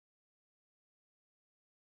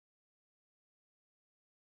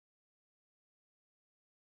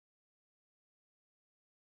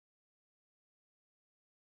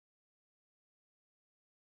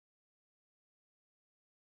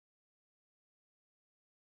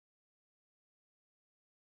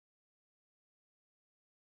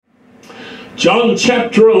John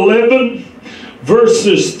chapter 11,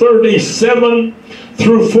 verses 37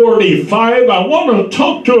 through 45. I want to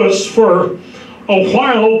talk to us for a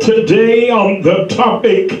while today on the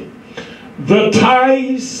topic, the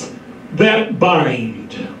ties that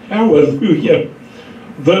bind. Hallelujah.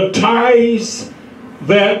 The ties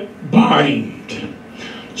that bind.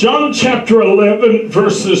 John chapter 11,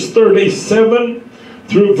 verses 37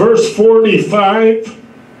 through verse 45.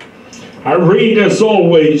 I read as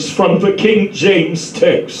always from the King James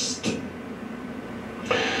text.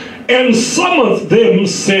 And some of them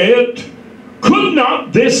said, could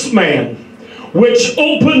not this man, which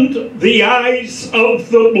opened the eyes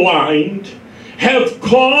of the blind, have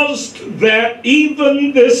caused that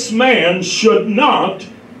even this man should not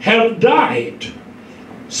have died?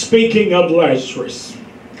 Speaking of Lazarus.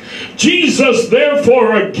 Jesus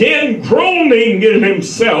therefore again groaning in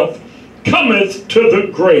himself cometh to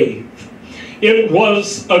the grave. It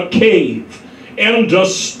was a cave, and a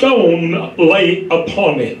stone lay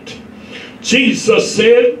upon it. Jesus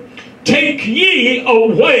said, take ye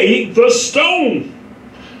away the stone.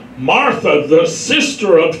 Martha, the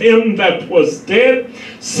sister of him that was dead,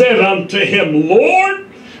 said unto him, Lord,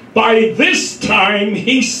 by this time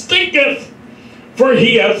he stinketh, for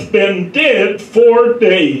he hath been dead 4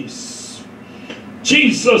 days.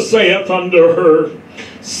 Jesus saith unto her,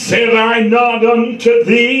 said I not unto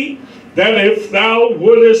thee, that if thou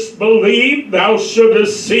wouldest believe, thou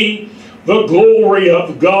shouldest see the glory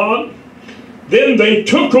of God? Then they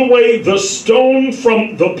took away the stone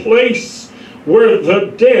from the place where the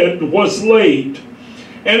dead was laid.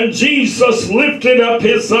 And Jesus lifted up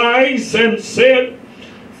his eyes and said,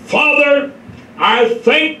 Father, I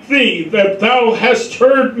thank thee that thou hast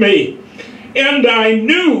heard me, and I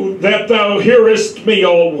knew that thou hearest me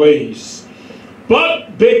always.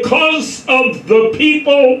 But because of the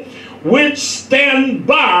people which stand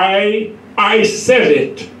by, I said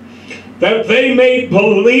it, that they may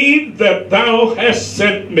believe that thou hast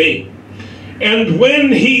sent me. And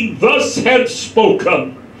when he thus had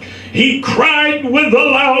spoken, he cried with a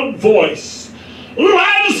loud voice,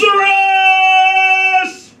 Lazarus,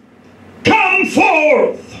 come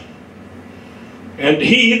forth! And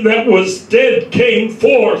he that was dead came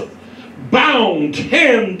forth, bound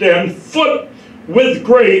hand and foot with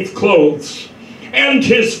grave clothes, and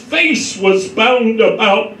his face was bound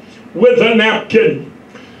about with a napkin.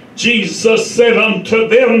 Jesus said unto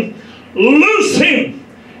them, loose him,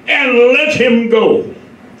 and let him go.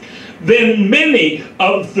 Then many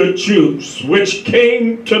of the Jews which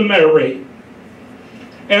came to Mary,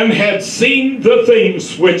 and had seen the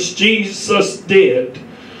things which Jesus did,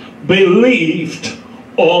 believed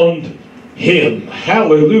on him.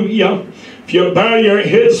 Hallelujah. If you bow your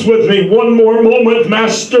heads with me one more moment,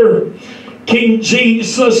 Master. King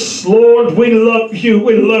Jesus, Lord, we love you,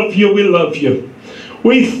 we love you, we love you.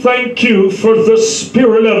 We thank you for the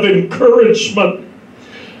spirit of encouragement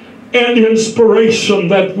and inspiration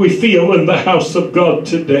that we feel in the house of God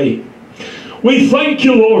today. We thank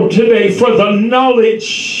you, Lord, today for the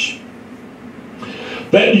knowledge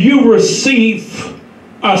that you receive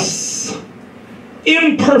us,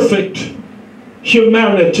 imperfect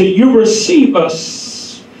humanity. You receive us.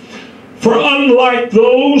 For unlike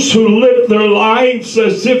those who live their lives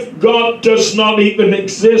as if God does not even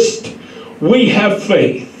exist, we have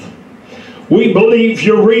faith. We believe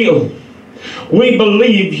you're real. We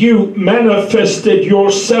believe you manifested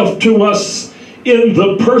yourself to us in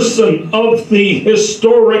the person of the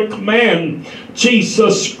historic man,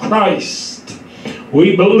 Jesus Christ.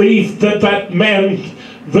 We believe that that man,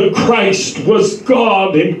 the Christ, was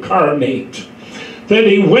God incarnate. That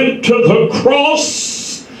he went to the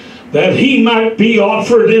cross that he might be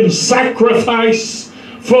offered in sacrifice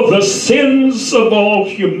for the sins of all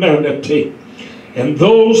humanity. And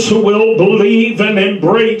those who will believe and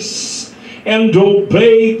embrace and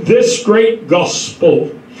obey this great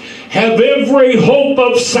gospel have every hope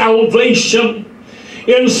of salvation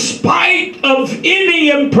in spite of any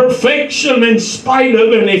imperfection, in spite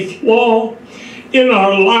of any flaw in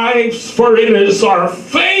our lives. For it is our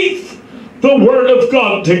faith, the Word of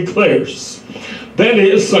God declares, that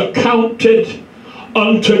is accounted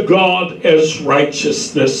unto God as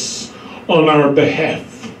righteousness on our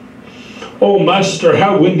behalf. Oh, Master,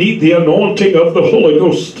 how we need the anointing of the Holy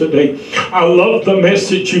Ghost today. I love the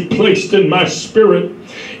message you placed in my spirit,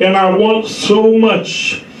 and I want so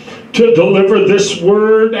much to deliver this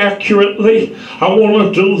word accurately. I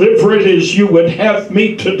want to deliver it as you would have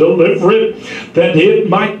me to deliver it, that it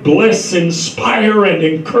might bless, inspire, and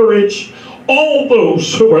encourage all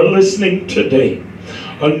those who are listening today.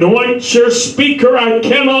 Anoint your speaker. I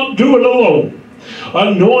cannot do it alone.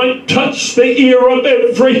 Anoint, touch the ear of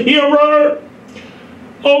every hearer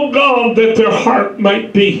Oh God, that their heart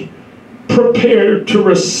might be prepared to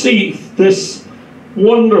receive this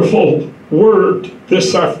wonderful word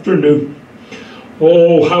this afternoon.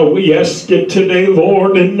 Oh, how we ask it today,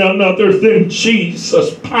 Lord, in none other than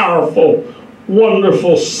Jesus' powerful,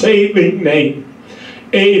 wonderful, saving name.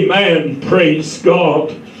 Amen. Praise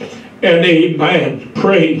God. And amen.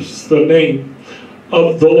 Praise the name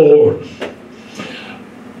of the Lord.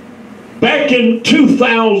 Back in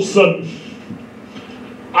 2000,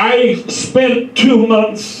 I spent 2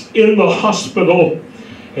 months in the hospital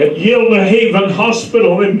at New Haven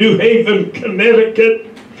Hospital in New Haven, Connecticut.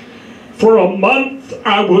 For a month,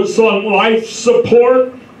 I was on life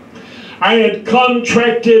support. I had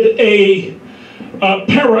contracted a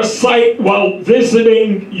parasite while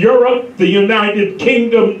visiting Europe, the United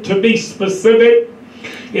Kingdom to be specific.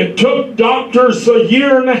 It took doctors a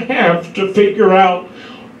year and a half to figure out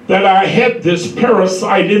that I had this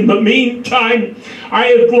parasite. In the meantime, I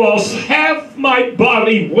had lost half my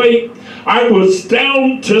body weight. I was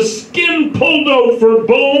down to skin pulled over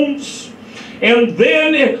bones. And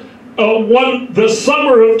then the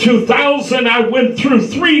summer of 2000, I went through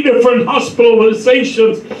 3 different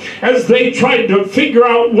hospitalizations as they tried to figure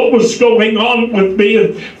out what was going on with me.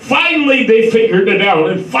 And finally they figured it out.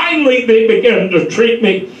 And finally they began to treat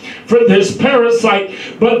me for this parasite.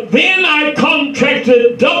 But then I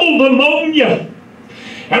contracted double pneumonia.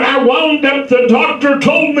 And I wound up, the doctor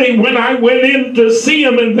told me when I went in to see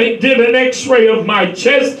him and they did an x-ray of my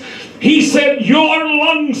chest, he said, your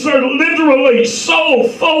lungs are literally so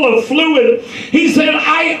full of fluid. He said,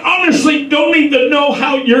 I honestly don't even know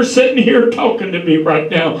how you're sitting here talking to me right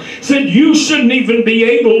now. He said, you shouldn't even be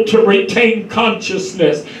able to retain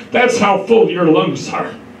consciousness. That's how full your lungs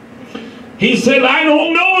are. He said, I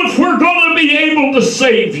don't know if we're going to be able to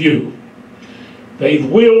save you. They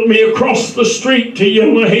wheeled me across the street to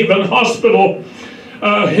New Haven Hospital.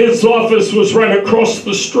 His office was right across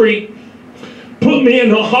the street. Put me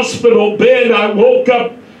in a hospital bed. I woke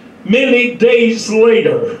up many days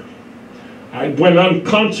later. I went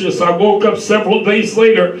unconscious. I woke up several days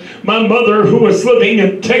later. My mother, who was living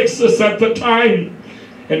in Texas at the time,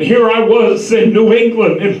 and here I was in New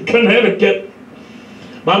England, in Connecticut.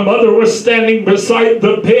 My mother was standing beside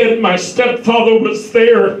the bed. My stepfather was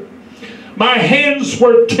there. My hands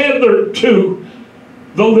were tethered to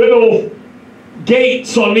the little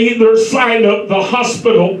gates on either side of the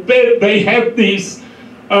hospital bed. They had these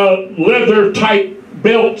leather type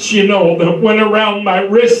belts, you know, that went around my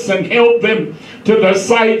wrists and held them to the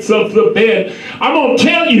sides of the bed. I'm going to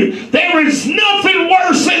tell you, there is nothing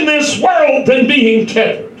worse in this world than being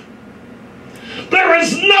tethered. There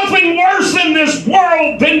is nothing worse in this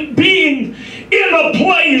world than being in a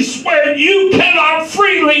place where you cannot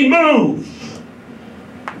freely move.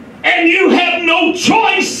 And you have no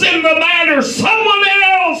choice in the matter. Someone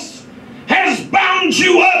else has bound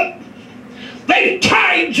you up. They've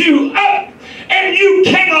tied you up and you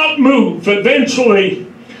cannot move. Eventually,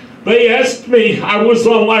 they asked me, I was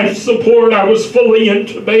on life support, I was fully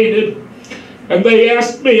intubated, and they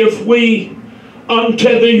asked me, if we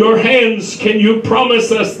untether your hands, can you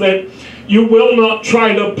promise us that you will not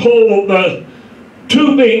try to pull the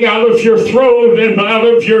tubing out of your throat and out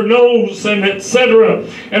of your nose and etc.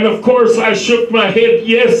 And of course I shook my head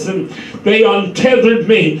yes, and they untethered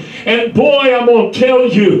me. And boy, I'm going to tell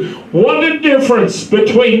you, what a difference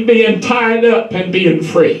between being tied up and being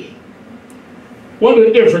free. What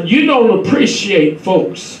a difference. You don't appreciate,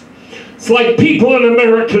 folks. It's like people in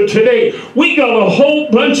America today. We got a whole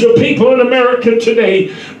bunch of people in America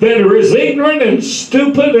today that are as ignorant and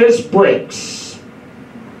stupid as bricks.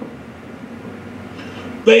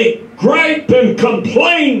 They gripe and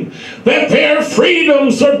complain that their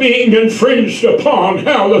freedoms are being infringed upon.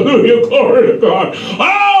 Hallelujah, glory to God.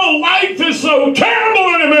 Oh, life is so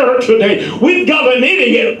terrible in America today. We've got an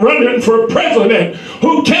idiot running for president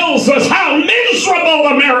who tells us how miserable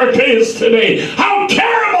America is today, how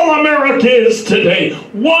terrible America is today.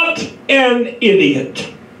 What an idiot.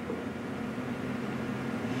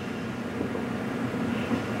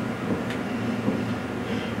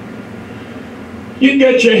 You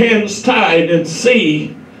get your hands tied and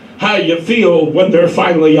see how you feel when they're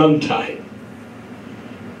finally untied.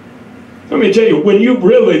 Let me tell you, when you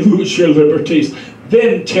really lose your liberties,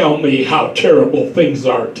 then tell me how terrible things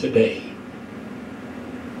are today.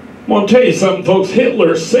 I'm going to tell you something, folks.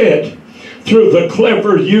 Hitler said, through the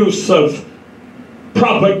clever use of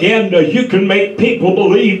propaganda, you can make people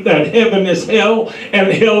believe that heaven is hell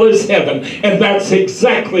and hell is heaven. And that's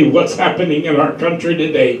exactly what's happening in our country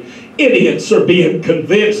today. idiots are being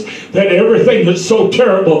convinced that everything is so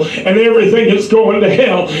terrible and everything is going to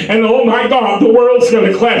hell. And oh my God, the world's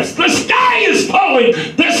going to collapse. The sky is falling.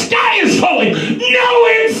 The sky is falling. No,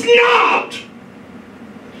 it's not.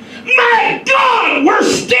 My God, we're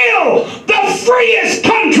still the freest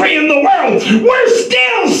country in the world. We're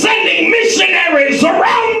still sending missionaries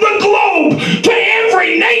around the globe to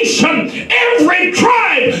every nation, every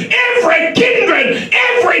tribe, every kindred,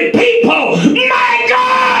 every people. My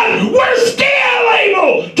God, we're still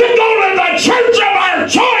able to go to the church of our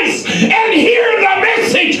choice and hear the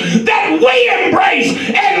message that we embrace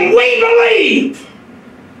and we believe.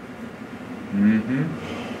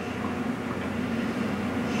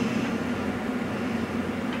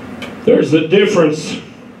 There's a difference.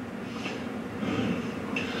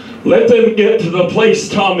 Let them get to the place,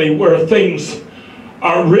 Tommy, where things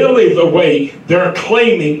are really the way they're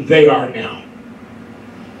claiming they are now.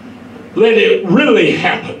 Let it really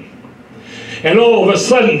happen. And all of a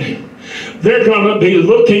sudden, they're going to be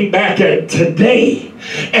looking back at today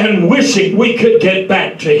and wishing we could get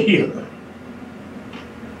back to here.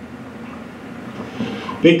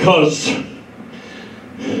 Because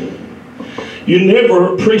you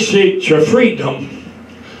never appreciate your freedom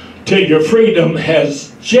till your freedom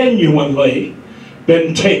has genuinely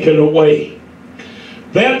been taken away.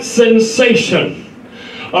 That sensation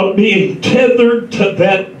of being tethered to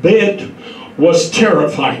that bed was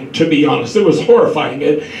terrifying, to be honest. It was horrifying.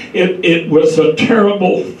 It was a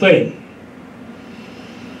terrible thing.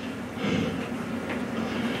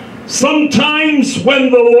 Sometimes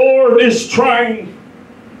when the Lord is trying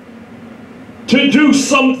to do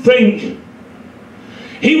something,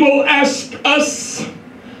 He will ask us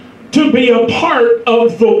to be a part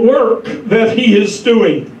of the work that He is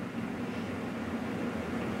doing.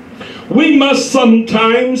 We must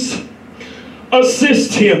sometimes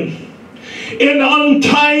assist Him in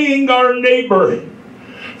untying our neighbor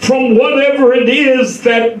from whatever it is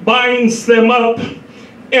that binds them up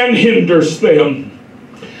and hinders them.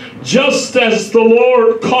 Just as the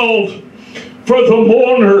Lord called for the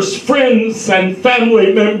mourners, friends, and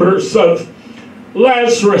family members of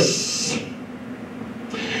Lazarus,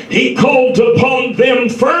 He called upon them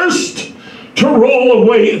first to roll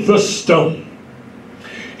away the stone.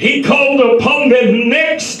 He called upon them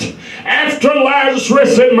next after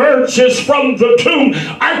Lazarus emerges from the tomb.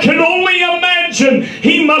 I can only imagine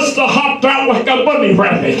he must have hopped out like a bunny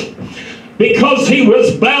rabbit, because he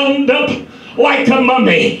was bound up like a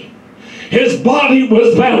mummy. His body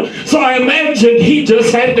was bound. So I imagine he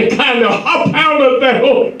just had to kind of hop out of that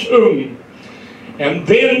old tomb. And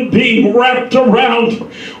then being wrapped around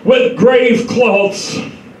with grave cloths,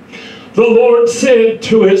 the Lord said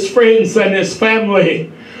to His friends and His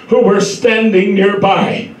family who were standing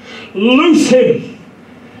nearby, "Loose him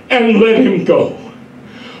and let him go."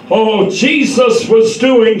 Oh, Jesus was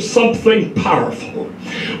doing something powerful.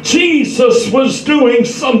 Jesus was doing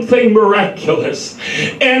something miraculous.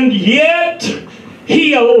 And yet,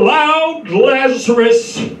 He allowed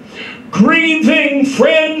Lazarus, grieving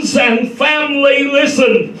friends and family,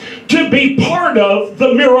 listen, to be part of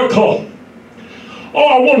the miracle. Oh,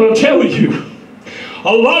 I want to tell you,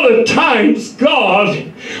 a lot of times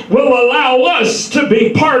God will allow us to be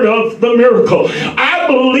part of the miracle. I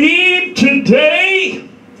believe today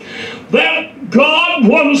that God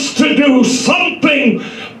wants to do something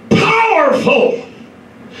powerful,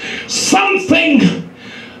 something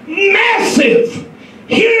massive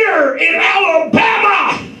here in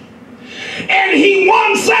Alabama. And He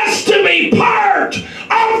wants us to be part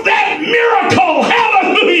of that miracle.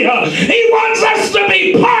 Hallelujah. He wants us to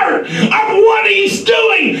be part of what He's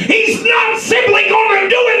doing. He's not simply going to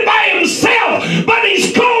do it by Himself, but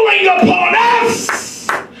He's calling upon us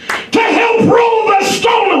to help roll the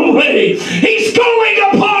stone away. He's calling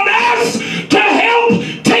upon us to help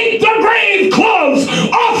take the grave clothes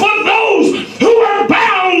off of those who are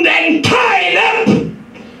bound and tied up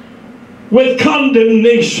with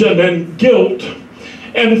condemnation and guilt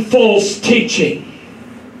and false teaching.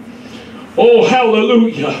 Oh,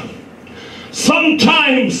 hallelujah.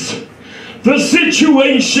 Sometimes the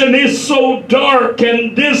situation is so dark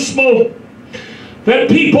and dismal that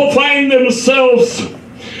people find themselves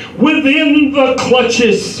within the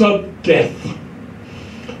clutches of death,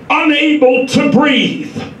 unable to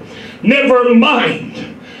breathe, never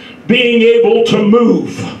mind being able to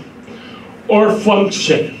move or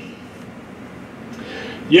function.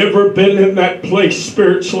 You ever been in that place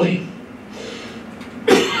spiritually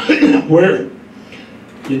where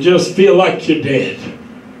you just feel like you're dead?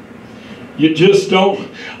 You just don't.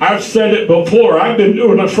 I've said it before. I've been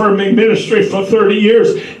doing affirming ministry for 30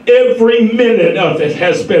 years. Every minute of it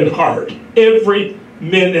has been hard. Every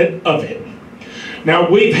minute of it. Now,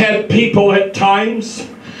 we've had people at times,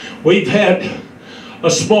 we've had a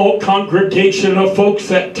small congregation of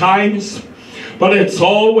folks at times, but it's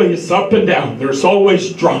always up and down. There's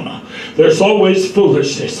always drama. There's always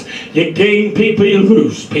foolishness. You gain people, you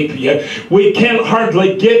lose people. We can't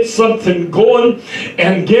hardly get something going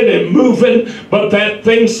and get it moving, but that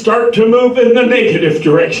things start to move in the negative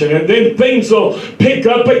direction, and then things will pick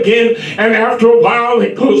up again, and after a while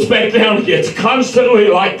it goes back down. It's constantly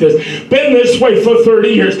like this. Been this way for 30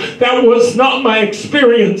 years. That was not my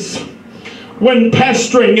experience when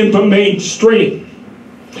pastoring in the mainstream.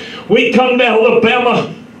 We come to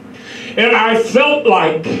Alabama, and I felt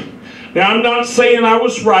like, now I'm not saying I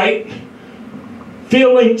was right,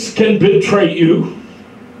 feelings can betray you,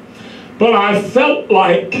 but I felt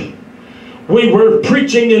like we were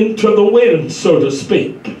preaching into the wind, so to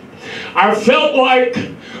speak. I felt like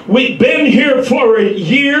we'd been here for a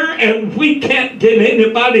year and we can't get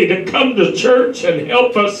anybody to come to church and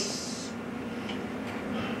help us.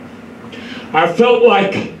 I felt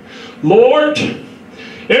like, Lord,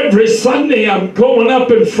 every Sunday I'm going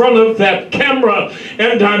up in front of that camera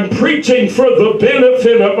and I'm preaching for the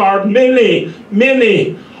benefit of our many,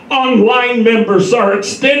 many online members, our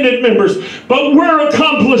extended members, but we're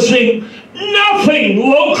accomplishing nothing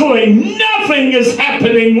locally. Nothing is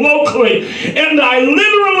happening locally. And I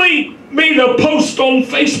literally made a post on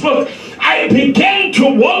Facebook. I began to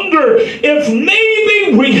wonder if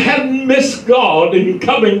maybe we hadn't missed God in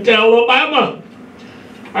coming to Alabama.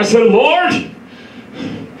 I said, Lord,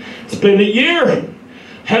 it's been a year.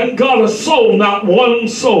 Hadn't got a soul, not one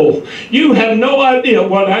soul. You have no idea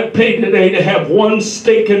what I'd pay today to have one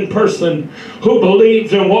stinking person who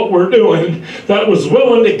believed in what we're doing, that was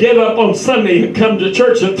willing to get up on Sunday and come to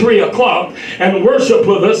church at 3 o'clock and worship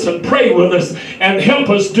with us and pray with us and help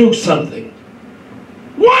us do something.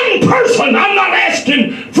 One person. I'm not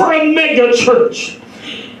asking for a mega church.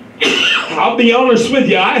 I'll be honest with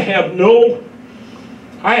you, I have no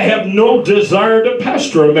desire to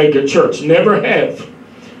pastor a mega church. Never have.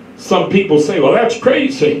 Some people say, well, that's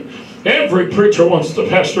crazy. Every preacher wants to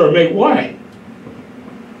pastor a mega. Why?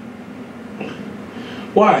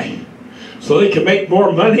 Why? So they can make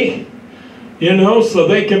more money? You know, so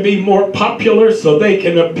they can be more popular, so they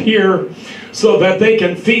can appear, so that they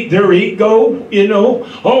can feed their ego, you know.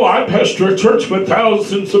 Oh, I pastor a church with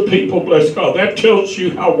thousands of people, bless God. That tells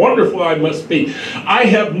you how wonderful I must be. I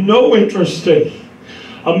have no interest in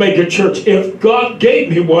a mega church. If God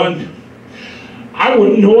gave me one, I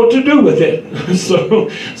wouldn't know what to do with it.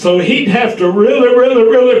 So he'd have to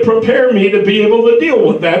really prepare me to be able to deal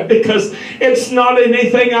with that, because it's not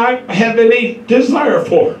anything I have any desire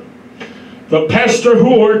for. The pastor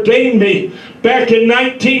who ordained me back in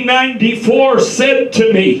 1994 said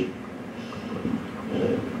to me,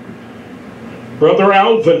 Brother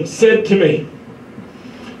Alvin said to me,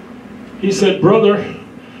 he said, Brother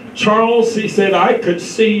Charles, he said, I could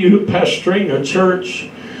see you pastoring a church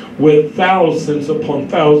with thousands upon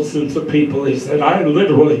thousands of people. He said, I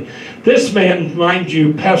literally, this man, mind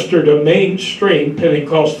you, pastored a mainstream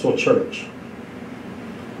Pentecostal church.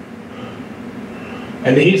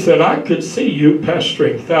 And he said, I could see you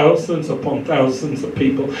pastoring thousands upon thousands of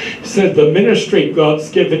people. He said, the ministry God's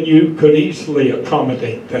given you could easily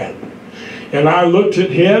accommodate that. And I looked at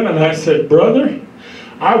him and I said, brother,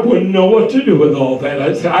 I wouldn't know what to do with all that.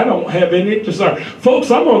 I said, I don't have any desire. Folks,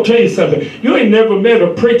 I'm going to tell you something. You ain't never met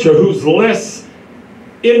a preacher who's less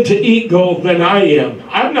into ego than I am.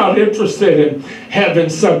 I'm not interested in having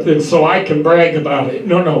something so I can brag about it.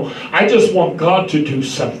 No. I just want God to do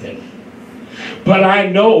something. But I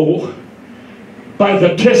know by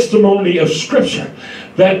the testimony of Scripture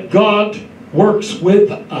that God works with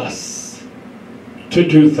us to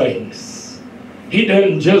do things. He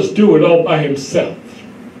doesn't just do it all by himself.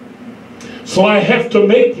 So I have to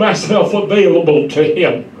make myself available to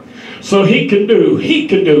him so he can do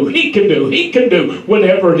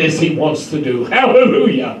whatever it is he wants to do.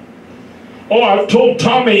 Hallelujah. Oh, I've told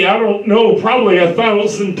Tommy, I don't know, probably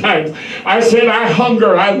 1,000 times. I said, I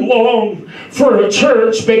hunger, I long for a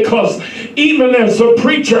church, because even as a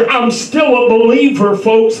preacher, I'm still a believer,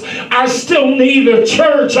 folks. I still need a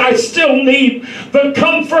church. I still need the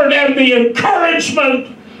comfort and the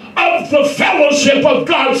encouragement of the fellowship of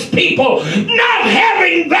God's people. Not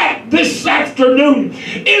having that this afternoon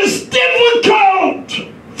is difficult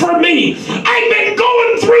for me. I've been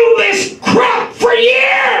going through this crap for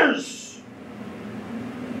years.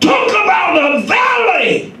 Talk about a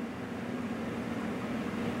valley.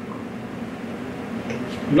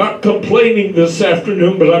 I'm not complaining this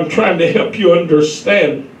afternoon, but I'm trying to help you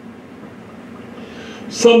understand.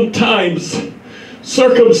 Sometimes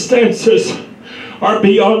circumstances are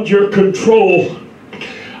beyond your control.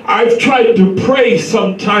 I've tried to pray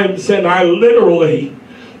sometimes and I literally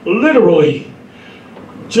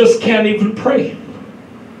just can't even pray.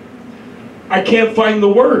 I can't find the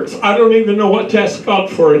words. I don't even know what to ask God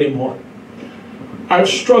for anymore. I've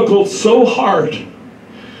struggled so hard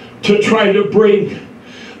to try to bring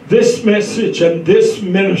this message and this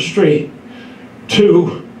ministry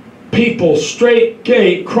to people, straight,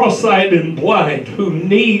 gay, cross-eyed, and blind, who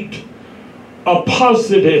need a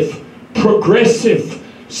positive, progressive,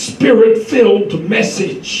 spirit-filled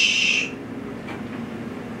message.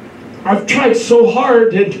 I've tried so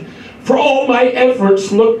hard, and for all my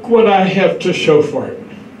efforts, look what I have to show for it.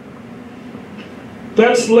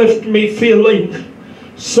 That's left me feeling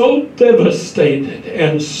so devastated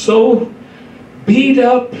and so beat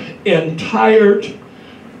up and tired,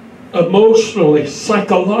 emotionally,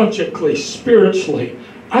 psychologically, spiritually.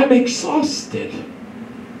 I'm exhausted.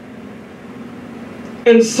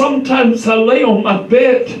 And sometimes I lay on my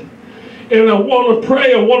bed and I want to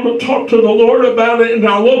pray, I want to talk to the Lord about it, and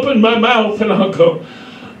I'll open my mouth and I'll go,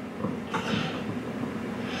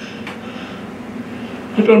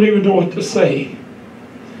 I don't even know what to say.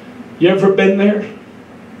 You ever been there?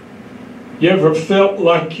 You ever felt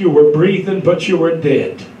like you were breathing but you were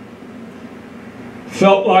dead?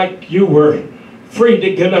 Felt like you were free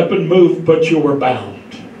to get up and move but you were bound?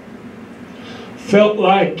 Felt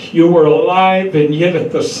like you were alive and yet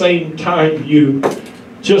at the same time you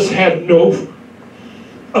just had no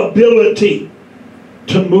ability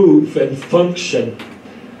to move and function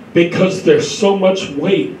because there's so much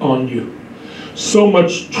weight on you, so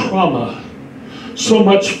much trauma, so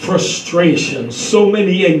much frustration, so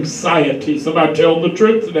many anxieties. Am I telling the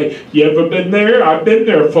truth today? You ever been there? I've been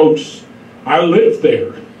there, folks. I live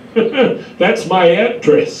there. That's my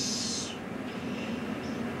address.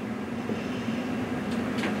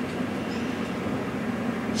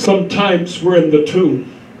 Sometimes we're in the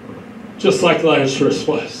tomb, just like Lazarus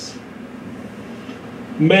was.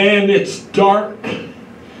 Man, it's dark,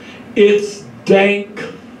 it's dank,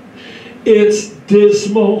 it's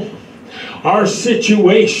dismal. Our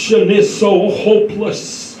situation is so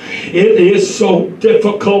hopeless. It is so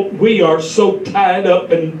difficult. We are so tied up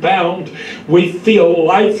and bound. We feel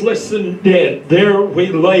lifeless and dead. There we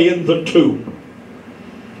lay in the tomb.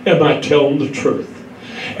 Am I telling the truth?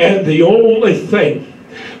 And the only thing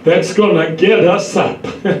that's going to get us up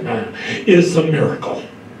is a miracle.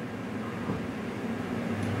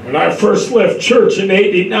 When I first left church in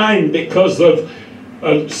 '89 because of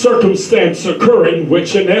a circumstance occurring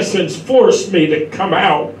which in essence forced me to come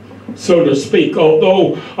out, so to speak,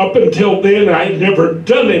 although up until then I had never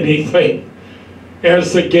done anything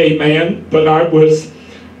as a gay man, but I was...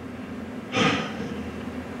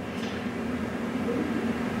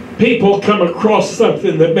 People come across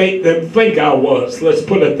something that made them think I was, let's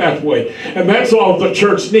put it that way. And that's all the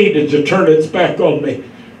church needed to turn its back on me,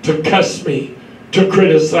 to cuss me, to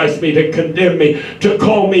criticize me, to condemn me, to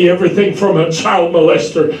call me everything from a child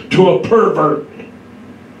molester to a pervert.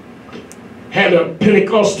 Had a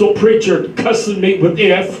Pentecostal preacher cussing me with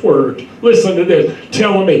the F word. Listen to this.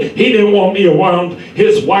 Telling me he didn't want me around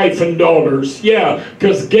his wife and daughters. Yeah,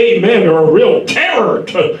 because gay men are a real terror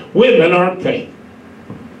to women, aren't they?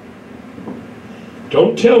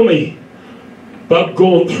 Don't tell me about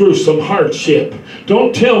going through some hardship.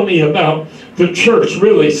 Don't tell me about the church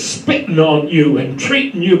really spitting on you and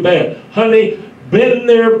treating you bad. Honey, been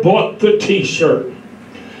there, bought the t-shirt.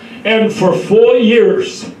 And for 4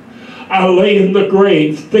 years, I lay in the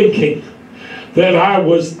grave thinking that I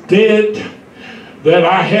was dead, that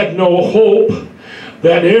I had no hope,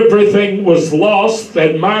 that everything was lost,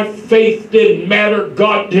 that my faith didn't matter.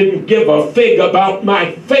 God didn't give a fig about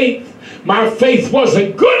my faith. My faith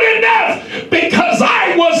wasn't good enough because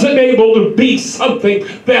I wasn't able to be something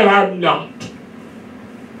that I'm not.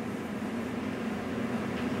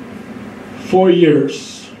 4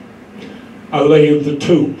 years, I lay in the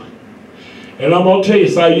tomb. And I'm going to tell you,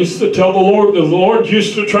 so I used to tell the Lord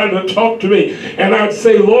used to try to talk to me, and I'd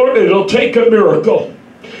say, Lord, it'll take a miracle.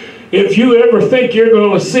 If you ever think you're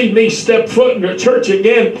going to see me step foot in the church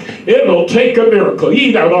again, it'll take a miracle. But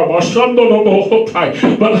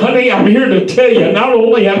honey, I'm here to tell you, not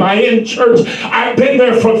only am I in church, I've been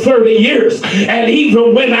there for 30 years. And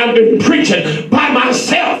even when I've been preaching by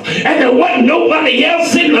myself and there wasn't nobody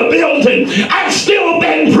else in the building, I've still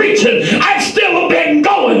been preaching. I've still been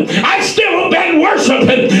going. I've still been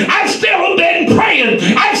worshiping. I've still been praying.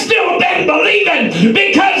 I've still been believing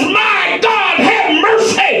because my God had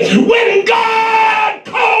mercy. When God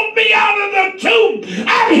called me out of the tomb,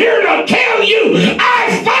 I'm here to tell you,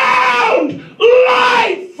 I found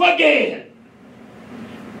life again.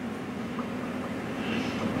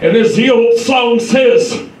 And as the old song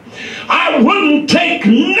says, I wouldn't take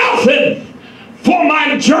nothing for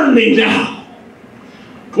my journey now.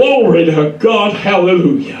 Glory to God.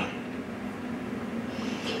 Hallelujah.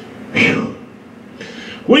 Whew.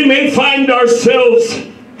 We may find ourselves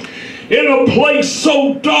in a place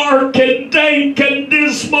so dark and dank and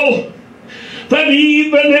dismal that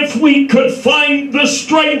even if we could find the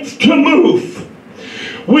strength to move,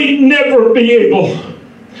 we'd never be able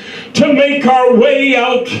to make our way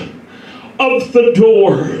out of the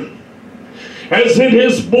door, as it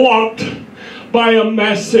is blocked by a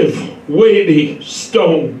massive weighty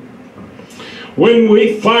stone. When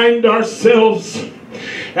we find ourselves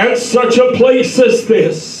at such a place as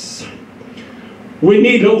this, we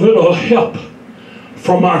need a little help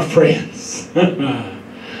from our friends.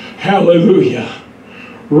 Hallelujah.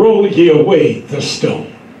 Roll ye away the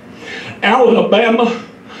stone. Alabama,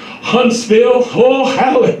 Huntsville, oh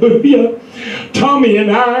hallelujah. Tommy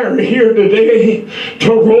and I are here today to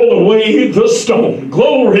roll away the stone.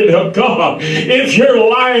 Glory to God. If you're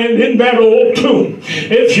lying in that old tomb,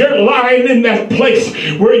 if you're lying in that place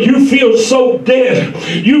where you feel so dead,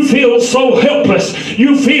 you feel so helpless,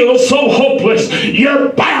 you feel so hopeless, you're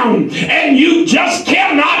bound and you just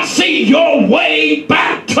cannot see your way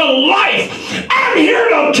back to life, I'm here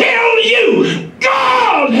to tell you,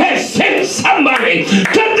 God has sent somebody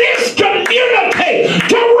to this community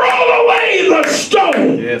to roll away the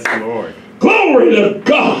stone. Yes, Lord. Glory to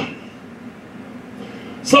God.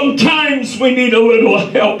 Sometimes we need a little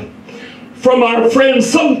help from our friends.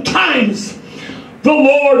 Sometimes the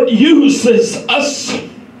Lord uses us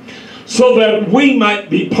so that we might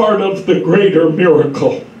be part of the greater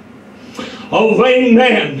miracle. A lame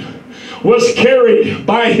man was carried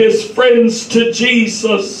by his friends to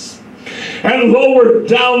Jesus and lowered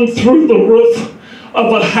down through the roof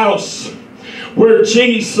of a house where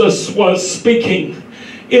Jesus was speaking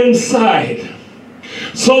inside,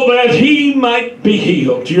 so that he might be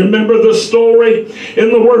healed. Do you remember the story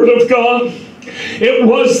in the Word of God? It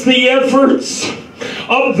was the efforts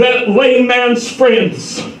of that lame man's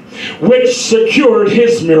friends which secured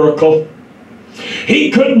his miracle.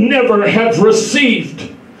 He could never have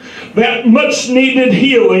received that much needed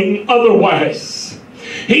healing otherwise.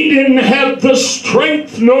 He didn't have the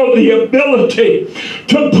strength nor the ability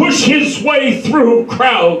to push his way through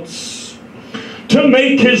crowds, to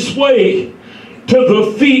make his way to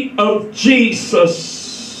the feet of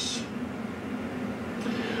Jesus.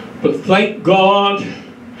 But thank God,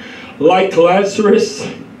 like Lazarus,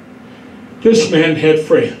 this man had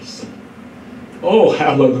friends. Oh,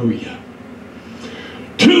 hallelujah.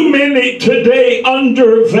 Too many today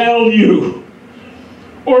undervalue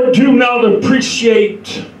or do not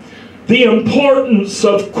appreciate the importance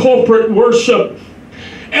of corporate worship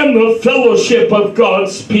and the fellowship of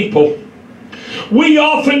God's people. We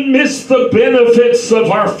often miss the benefits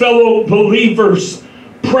of our fellow believers'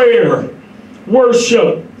 prayer,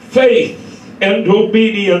 worship, faith, and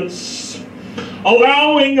obedience,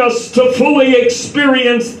 allowing us to fully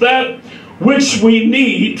experience that which we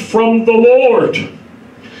need from the Lord.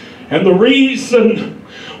 And the reason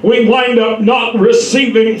we wind up not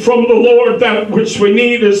receiving from the Lord that which we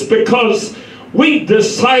need is because we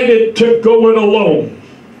decided to go it alone.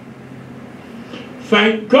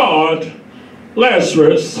 Thank God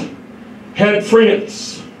Lazarus had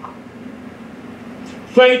friends.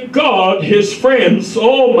 Thank God his friends,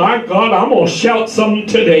 oh my God, I'm going to shout something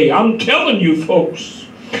today. I'm telling you folks.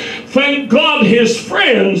 Thank God his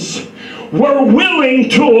friends were willing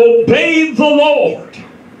to obey the Lord.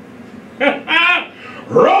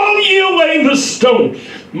 Roll ye away the stone.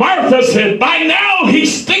 Martha said, by now he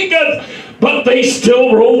stinketh, but they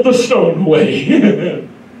still rolled the stone away.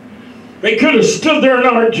 They could have stood there and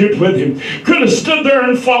argued with him, could have stood there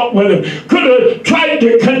and fought with him, could have tried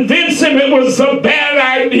to convince him it was a bad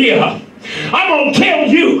idea. I'm going to tell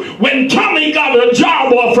you, when Tommy got a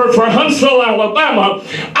job offer for Huntsville, Alabama,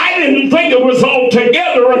 I didn't think it was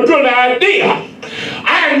altogether a good idea.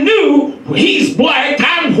 I knew he's black,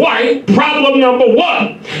 I'm white, problem number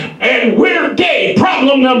one. And we're gay,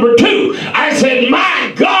 problem number two. I said,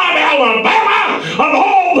 my God, Alabama, of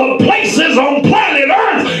all the places on planet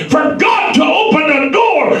Earth, for God to open a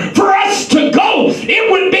door for us to go,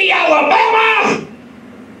 it would be Alabama.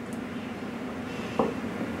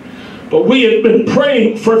 But we had been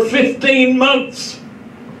praying for 15 months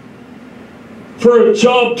for a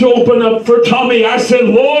job to open up for Tommy. I said,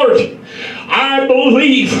 Lord, I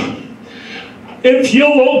believe if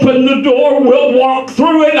you'll open the door, we'll walk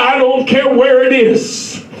through it. I don't care where it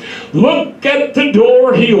is. Look at the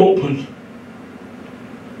door he opened.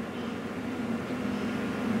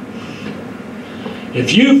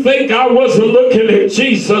 If you think I wasn't looking at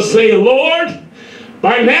Jesus, say, Lord,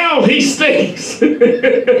 by now he stinks. If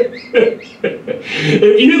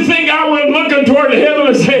you think I went looking toward heaven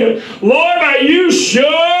and saying, Lord, are you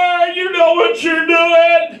sure you know what you're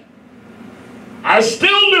doing? I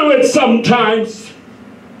still do it sometimes.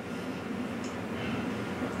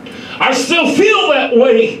 I still feel that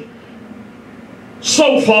way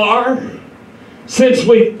so far since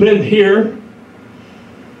we've been here.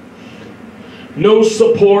 No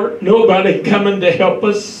support, nobody coming to help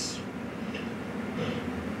us.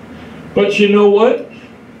 But you know what?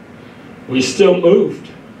 We still moved.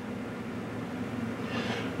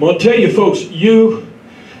 I'm going to tell you folks, you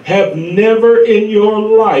have never in your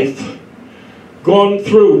life gone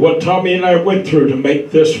through what Tommy and I went through to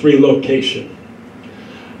make this relocation.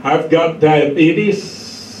 I've got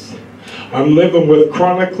diabetes. I'm living with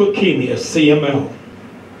chronic leukemia, CML.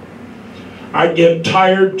 I get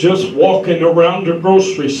tired just walking around the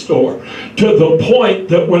grocery store to the point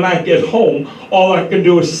that when I get home, all I can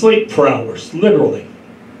do is sleep for hours, literally.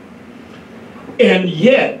 And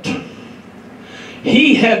yet,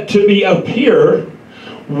 he had to be up here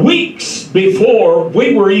weeks before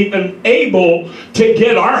we were even able to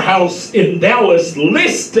get our house in Dallas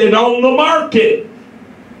listed on the market.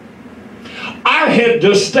 I had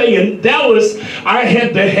to stay in Dallas. I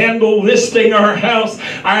had to handle listing our house.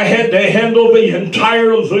 I had to handle the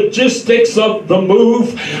entire logistics of the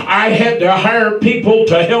move. I had to hire people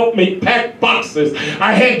to help me pack boxes.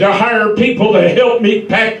 I had to hire people to help me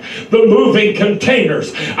pack the moving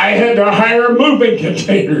containers. I had to hire moving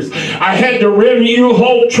containers. I had to rent a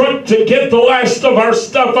U-Haul truck to get the last of our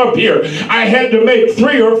stuff up here. I had to make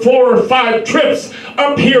 3 or 4 or 5 trips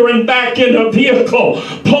up here and back in a vehicle,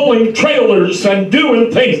 pulling trailers and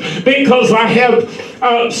doing things because I have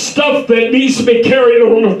stuff that needs to be carried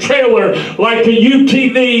on a trailer like a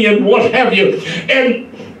UTV and what have you.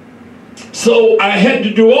 And so I had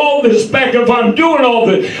to do all this back. If I'm doing all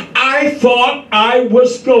this, I thought I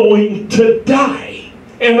was going to die.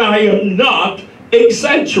 And I am not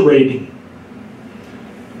exaggerating.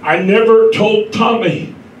 I never told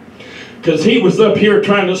Tommy because he was up here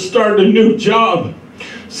trying to start a new job,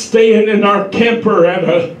 staying in our camper at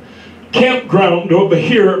a campground over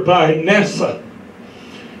here by NASA.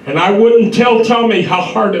 And I wouldn't tell Tommy how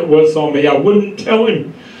hard it was on me. I wouldn't tell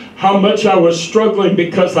him how much I was struggling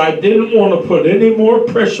because I didn't want to put any more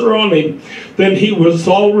pressure on him than he was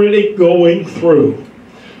already going through.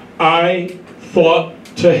 I thought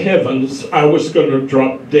to heavens I was going to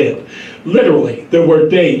drop dead. Literally, there were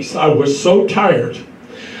days I was so tired.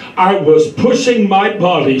 I was pushing my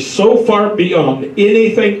body so far beyond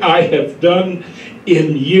anything I have done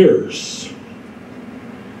in years.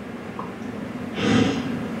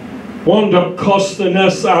 Wound up costing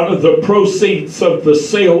us, out of the proceeds of the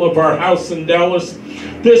sale of our house in Dallas,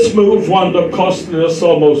 this move wound up costing us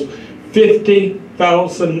almost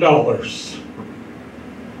 $50,000.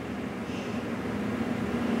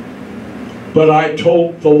 But I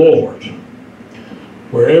told the Lord,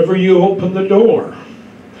 wherever you open the door,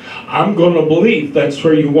 I'm going to believe that's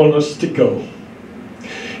where you want us to go.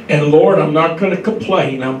 And Lord, I'm not going to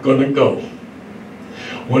complain. I'm going to go.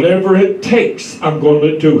 Whatever it takes, I'm going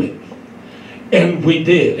to do it. And we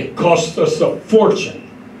did. It cost us a fortune.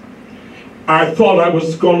 I thought I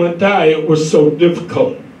was going to die. It was so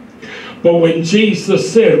difficult. But when Jesus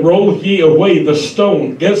said, roll ye away the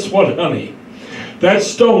stone, guess what, honey? That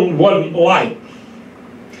stone wasn't light.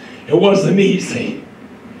 It wasn't easy.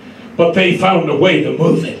 But they found a way to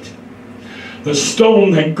move it. The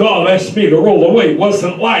stone that God asked me to roll away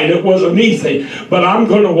wasn't light. It wasn't easy. But I'm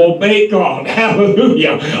going to obey God.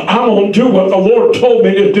 Hallelujah. I'm going to do what the Lord told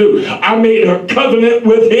me to do. I made a covenant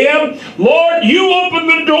with Him. Lord, you open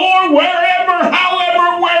the door wherever,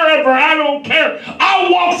 however, wherever. I don't care.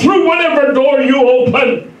 I'll walk through whatever door you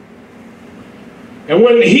open. And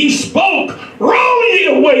when He spoke, roll ye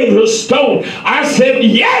away the stone, I said,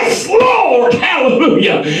 yes, Lord.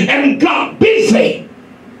 Hallelujah. And got busy.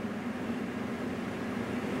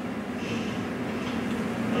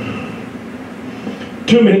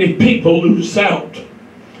 Too many people lose out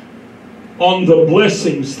on the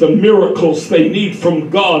blessings, the miracles they need from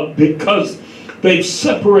God because they've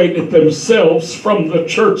separated themselves from the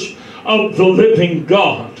church of the living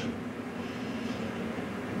God.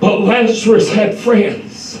 But Lazarus had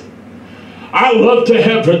friends. I love to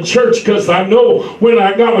have a church because I know when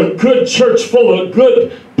I got a good church full of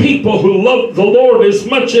good people who love the Lord as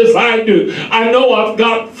much as I do, I know I've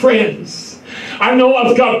got friends. I know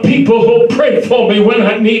I've got people who'll pray for me when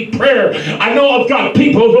I need prayer. I know I've got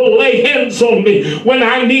people who'll lay hands on me when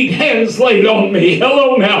I need hands laid on me.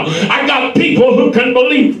 Hello now. I got people who can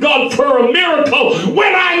believe God for a miracle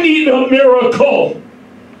when I need a miracle.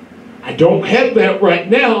 I don't have that right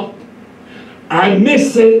now. I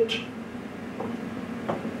miss it.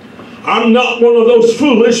 I'm not one of those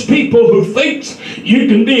foolish people who thinks you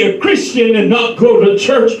can be a Christian and not go to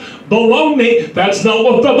church. Baloney. That's not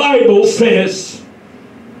what the Bible says.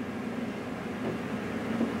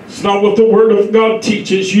 It's not what the Word of God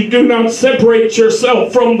teaches. You do not separate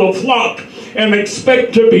yourself from the flock and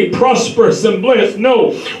expect to be prosperous and blessed.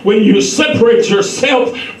 No, when you separate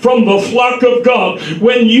yourself from the flock of God,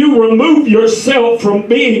 when you remove yourself from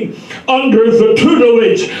being under the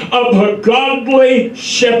tutelage of a godly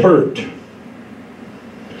shepherd,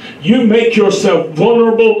 you make yourself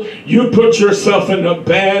vulnerable. You put yourself in a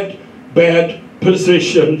bad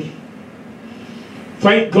position.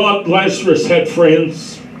 Thank God Lazarus had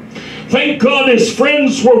friends. Thank God his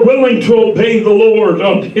friends were willing to obey the Lord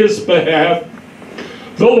on his behalf.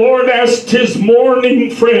 The Lord asked his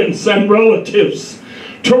mourning friends and relatives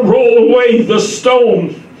to roll away the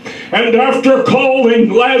stone. And after calling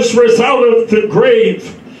Lazarus out of the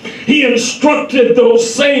grave, he instructed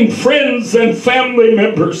those same friends and family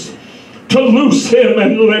members to loose him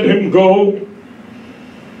and let him go.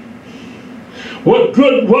 What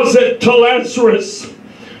good was it to Lazarus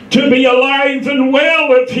to be alive and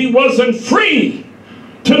well if he wasn't free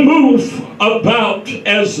to move about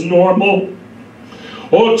as normal?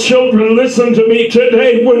 Oh, children, listen to me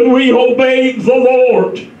today. When we obey the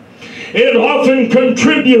Lord, it often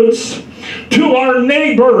contributes to our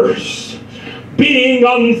neighbors being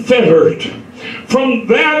unfettered from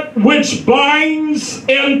that which binds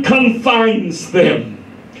and confines them.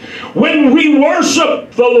 When we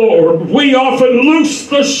worship the Lord, we often loose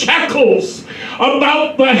the shackles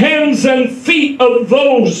about the hands and feet of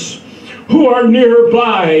those who are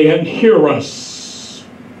nearby and hear us.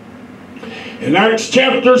 In Acts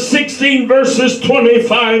chapter 16, verses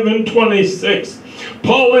 25 and 26,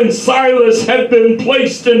 Paul and Silas had been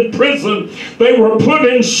placed in prison. They were put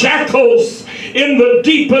in shackles in the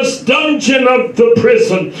deepest dungeon of the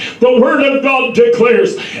prison. The Word of God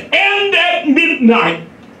declares, and at midnight,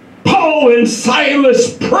 Paul and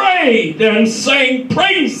Silas prayed and sang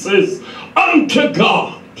praises unto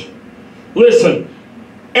God. Listen,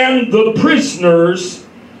 and the prisoners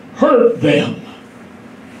heard them.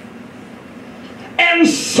 And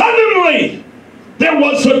suddenly there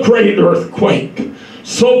was a great earthquake,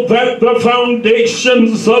 so that the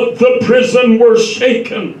foundations of the prison were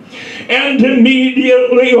shaken. And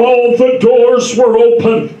immediately all the doors were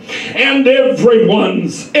open, and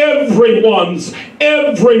everyone's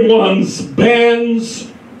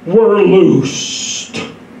bands were loosed.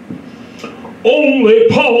 Only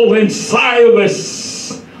Paul and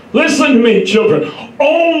Silas, listen to me, children,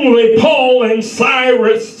 only Paul and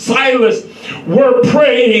Silas were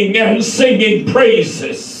praying and singing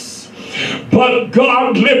praises. But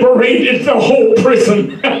God liberated the whole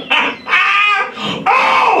prison.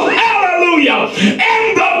 Oh, hallelujah!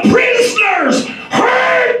 And the prisoners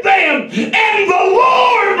heard them, and the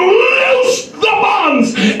Lord loosed the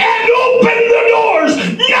bonds and opened the doors,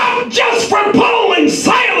 not just for Paul and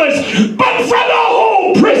Silas, but for the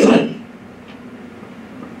whole prison.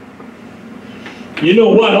 You know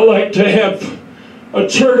why I like to have a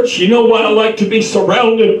church? You know why I like to be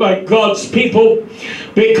surrounded by God's people?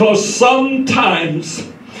 Because sometimes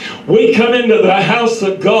we come into the house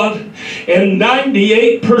of God and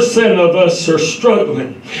 98% of us are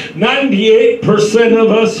struggling. 98%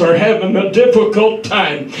 of us are having a difficult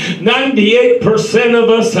time. 98% of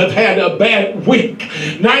us have had a bad week.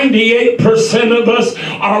 98% of us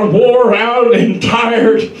are wore out and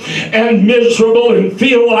tired and miserable and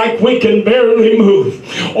feel like we can barely move.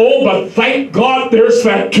 Oh, but thank God there's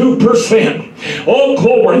that 2%. Oh,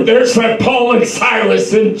 glory, there's that Paul and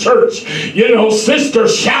Silas in church. You know, sister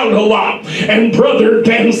shout a lot and brother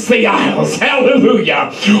dance the aisles.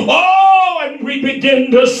 Hallelujah. Oh, and we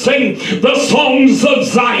begin to sing the songs of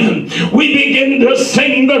Zion. We begin to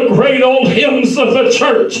sing the great old hymns of the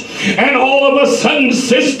church. And all of a sudden,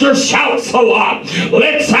 sister shouts a lot.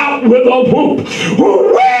 Let's out with a whoop.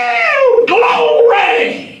 Woo!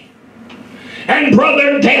 Glory! And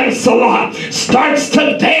brother dance a lot, starts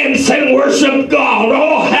to dance and worship God.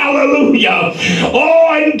 Oh, hallelujah.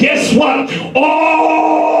 Oh, and guess what?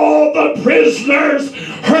 All the prisoners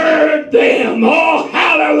heard them. Oh,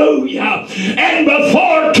 hallelujah. And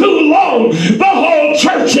before too long, the whole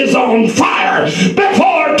church is on fire.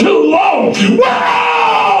 Before too long, we're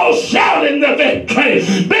all shouting the victory.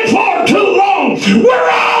 Before too long,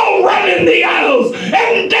 we're all running the aisles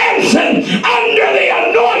and dancing under the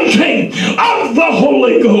anointing of the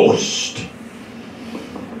Holy Ghost.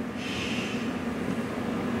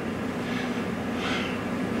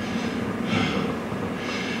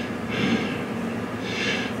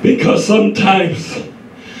 Because sometimes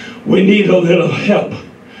we need a little help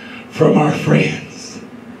from our friends.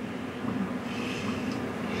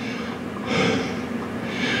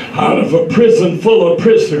 Out of a prison full of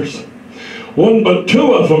prisoners, one but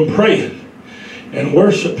two of them praying and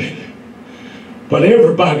worshiping, but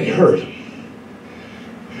everybody heard them.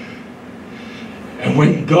 And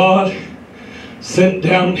when God sent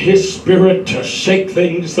down His Spirit to shake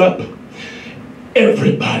things up,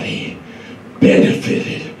 everybody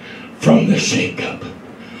benefited from the shake-up.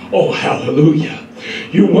 Oh, hallelujah.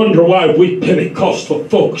 You wonder why we Pentecostal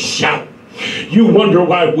folks shout. You wonder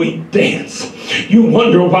why we dance. You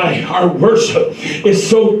wonder why our worship is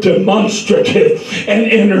so demonstrative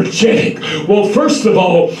and energetic. Well, first of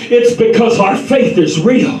all, it's because our faith is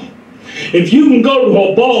real. If you can go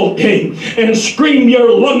to a ball game and scream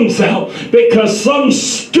your lungs out because some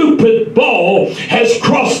stupid ball has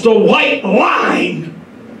crossed a white line,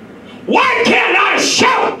 why can't I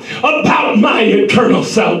shout about my eternal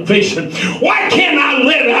salvation? Why can't I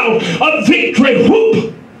let out a victory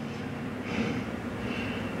whoop?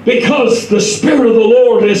 Because the Spirit of the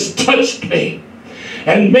Lord has touched me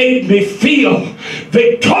and made me feel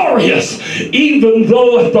victorious, even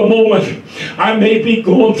though at the moment I may be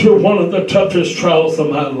going through one of the toughest trials of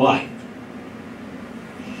my life.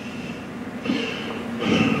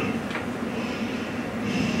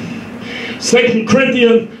 Second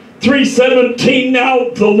Corinthians 3:17, now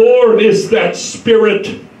the Lord is that Spirit,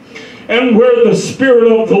 and where the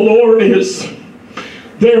Spirit of the Lord is,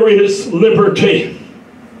 there is liberty.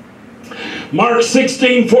 Mark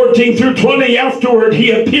 16:14 through 20, afterward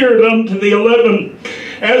He appeared unto the 11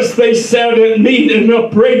 as they sat at meat, and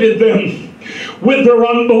upbraided them with their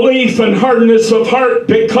unbelief and hardness of heart,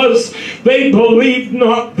 because they believed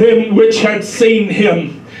not them which had seen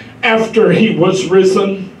Him after He was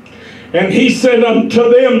risen. And He said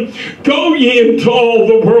unto them, go ye into all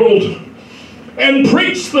the world, and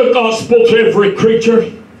preach the gospel to every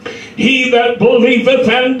creature. He that believeth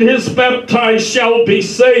and is baptized shall be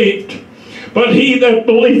saved, but he that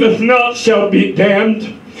believeth not shall be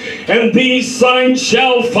damned. And these signs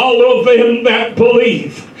shall follow them that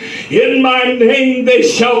believe. In my name they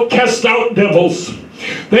shall cast out devils.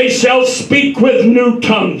 They shall speak with new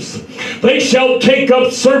tongues. They shall take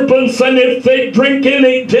up serpents, and if they drink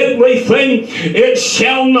any deadly thing, it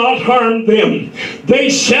shall not harm them. They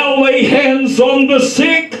shall lay hands on the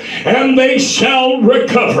sick, and they shall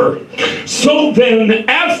recover. So then,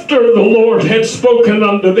 after the Lord had spoken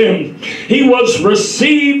unto them, He was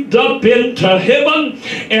received up into heaven,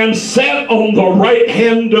 and sat on the right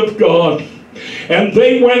hand of God. And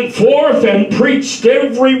they went forth and preached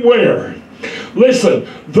everywhere. Listen,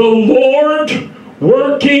 the Lord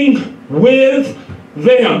working with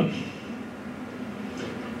them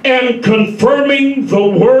and confirming the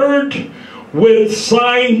word with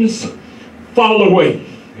signs following.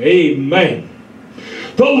 Amen.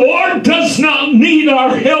 The Lord does not need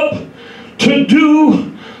our help to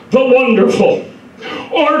do the wonderful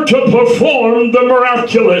or to perform the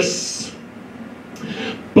miraculous,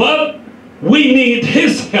 but we need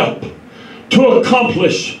His help to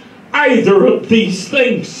accomplish either of these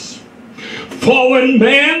things. Fallen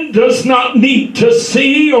man does not need to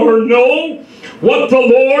see or know what the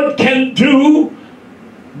Lord can do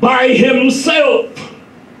by Himself.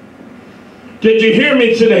 Did you hear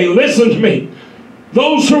me today? Listen to me.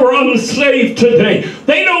 Those who are unsaved today,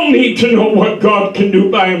 they don't need to know what God can do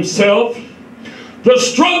by Himself. The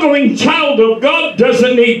struggling child of God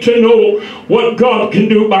doesn't need to know what God can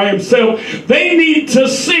do by Himself. They need to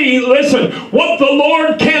see, listen, what the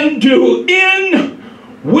Lord can do in,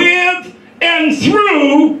 with, and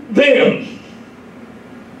through them.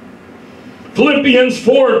 Philippians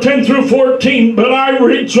 4:10 through 14, but I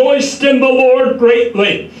rejoiced in the Lord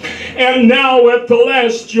greatly, and now at the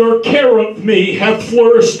last your care of me hath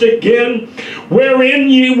flourished again, wherein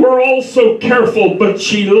ye were also careful,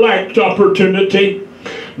 but ye lacked opportunity.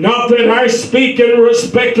 Not that I speak in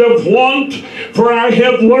respect of want, for I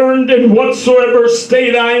have learned in whatsoever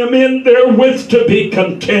state I am in therewith to be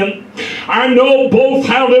content. I know both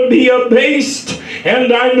how to be abased,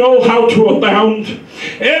 and I know how to abound.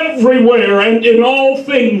 Everywhere and in all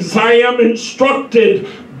things I am instructed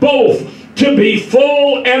both to be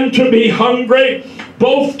full and to be hungry,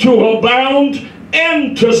 both to abound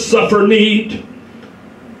and to suffer need.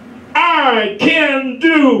 I can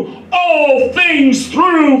do all things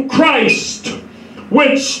through Christ,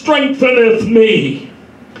 which strengtheneth me.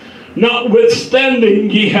 Notwithstanding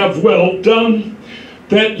ye have well done,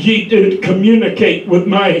 that ye did communicate with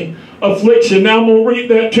my affliction. Now I'm going to read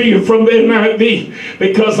that to you from the NIV,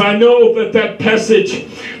 because I know that that passage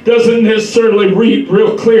doesn't necessarily read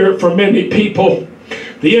real clear for many people.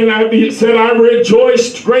 The NIV said, I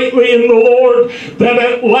rejoiced greatly in the Lord that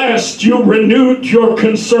at last you renewed your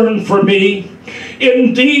concern for me.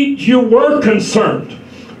 Indeed, you were concerned,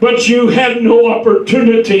 but you had no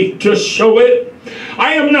opportunity to show it.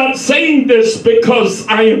 I am not saying this because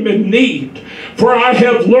I am in need, for I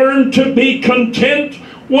have learned to be content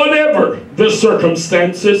whatever the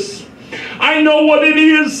circumstances. I know what it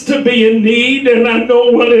is to be in need, and I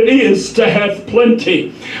know what it is to have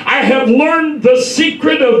plenty. I have learned the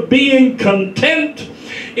secret of being content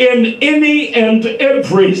in any and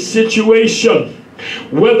every situation,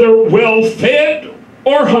 whether well-fed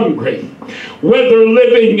or hungry, whether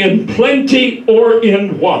living in plenty or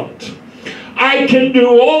in want. I can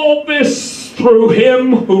do all this through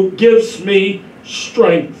him who gives me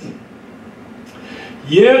strength.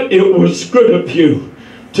 Yet it was good of you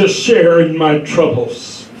to share in my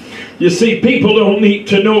troubles. You see, people don't need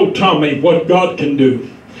to know, Tommy, what God can do.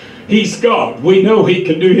 He's God. We know he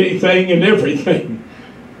can do anything and everything.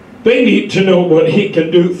 They need to know what he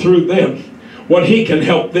can do through them, what he can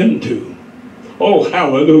help them do. Oh,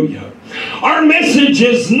 hallelujah. Our message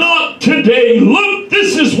is not today, look,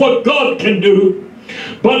 this is what God can do.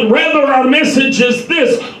 But rather our message is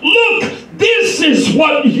this, look, this is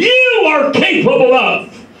what you are capable of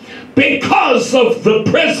because of the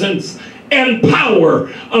presence and power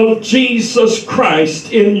of Jesus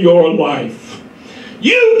Christ in your life.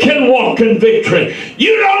 You can walk in victory.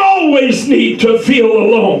 You don't always need to feel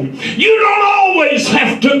alone. You don't always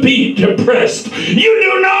have to be depressed. You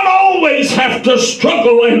do not always have to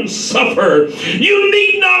struggle and suffer. You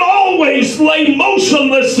need not always lay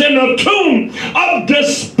motionless in a tomb of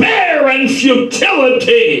despair and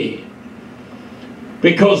futility.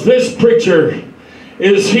 Because this preacher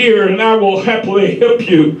is here, and I will happily help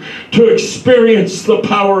you to experience the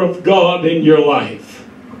power of God in your life.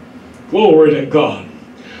 Glory to God.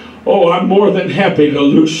 Oh, I'm more than happy to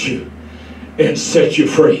loose you and set you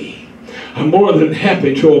free. I'm more than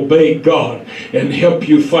happy to obey God and help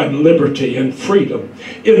you find liberty and freedom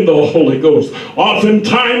in the Holy Ghost.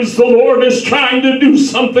 Oftentimes the Lord is trying to do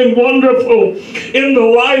something wonderful in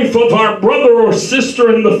the life of our brother or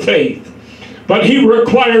sister in the faith. But he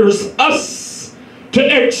requires us to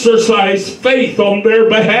exercise faith on their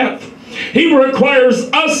behalf. He requires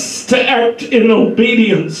us to act in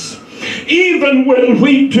obedience. Even when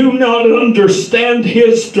we do not understand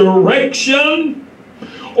his direction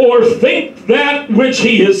or think that which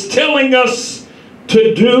he is telling us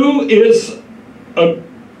to do is a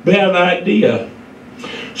bad idea.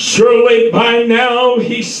 Surely by now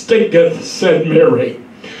he stinketh, said Mary.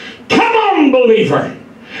 Come on, believer.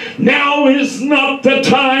 Now is not the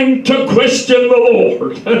time to question the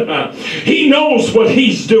Lord. He knows what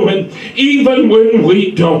he's doing, even when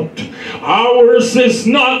we don't. Ours is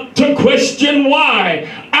not to question why.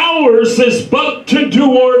 Ours is but to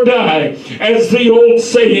do or die, as the old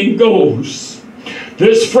saying goes.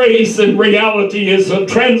 This phrase in reality is a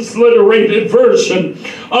transliterated version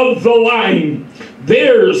of the line,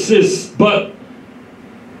 theirs is but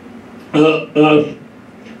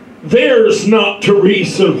theirs not to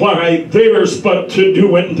reason why, theirs but to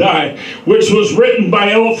do and die, which was written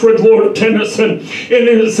by Alfred Lord Tennyson in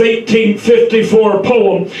his 1854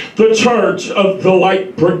 poem, The Charge of the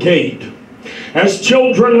Light Brigade. As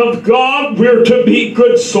children of God, we're to be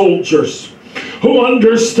good soldiers who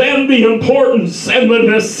understand the importance and the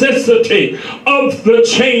necessity of the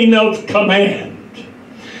chain of command.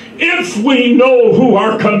 If we know who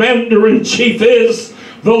our commander-in-chief is,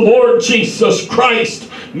 the Lord Jesus Christ,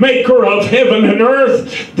 maker of heaven and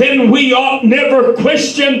earth, then we ought never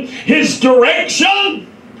question his direction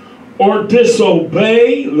or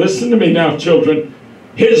disobey, listen to me now, children,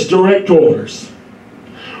 his direct orders.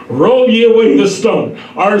 Roll ye away the stone.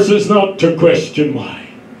 Ours is not to question why.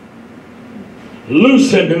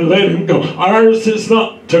 Loose him and let him go. Ours is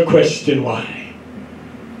not to question why.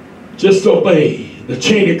 Just obey. The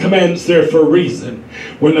chain of command's there for a reason.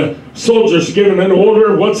 When a soldier's given an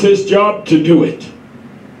order, what's his job? To do it.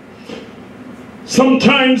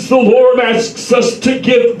 Sometimes the Lord asks us to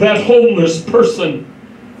give that homeless person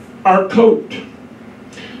our coat.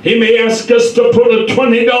 He may ask us to put a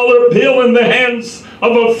 $20 bill in the hands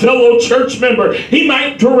of a fellow church member. He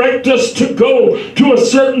might direct us to go to a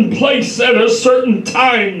certain place at a certain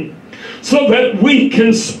time so that we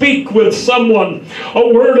can speak with someone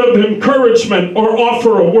a word of encouragement or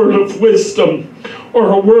offer a word of wisdom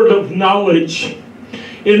or a word of knowledge.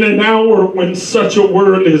 in an hour when such a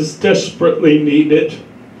word is desperately needed.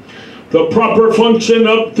 The proper function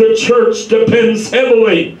of the church depends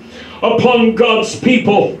heavily upon God's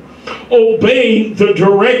people obeying the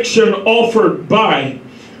direction offered by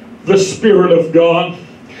the Spirit of God.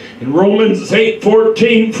 In Romans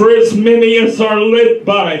 8:14, for as many as are led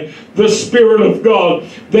by the Spirit of God,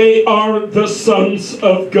 they are the sons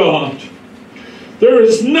of God. There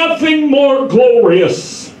is nothing more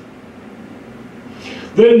glorious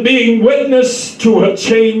than being witness to a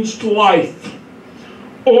changed life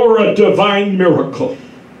or a divine miracle.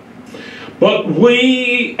 But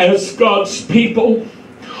we, as God's people,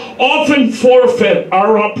 often forfeit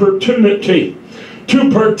our opportunity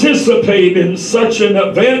to participate in such an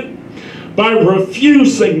event by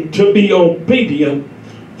refusing to be obedient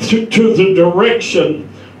to the direction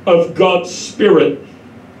of God's Spirit.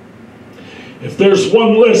 If there's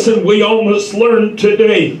one lesson we all must learn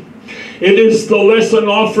today, it is the lesson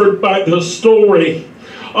offered by the story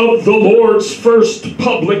of the Lord's first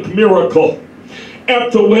public miracle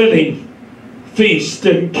at the wedding feast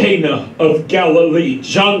in Cana of Galilee.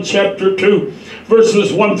 John chapter 2,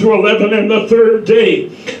 verses 1 through 11. And the third day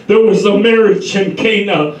there was a marriage in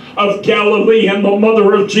Cana of Galilee, and the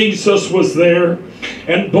mother of Jesus was there.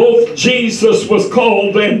 And both Jesus was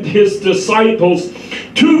called and his disciples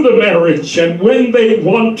to the marriage. And when they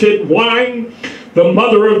wanted wine, the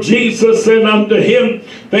mother of Jesus said unto him,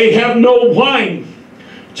 they have no wine.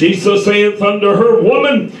 Jesus saith unto her,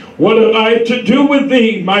 woman, what have I to do with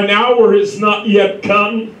thee? Mine hour is not yet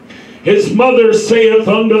come. His mother saith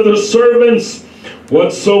unto the servants,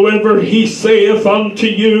 whatsoever he saith unto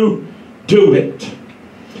you, do it.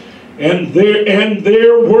 And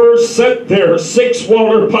there were set there 6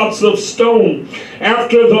 water pots of stone,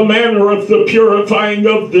 after the manner of the purifying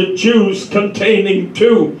of the Jews, containing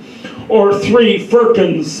 2 or 3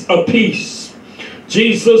 firkins apiece.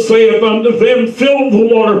 Jesus saith unto them, fill the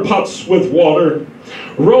water pots with water.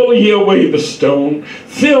 Roll ye away the stone.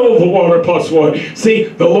 Fill the water pots with water. See,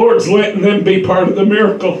 the Lord's letting them be part of the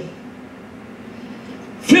miracle.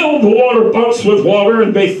 Fill the water pots with water,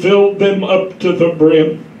 and they filled them up to the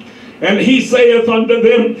brim. And he saith unto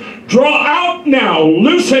them, draw out now,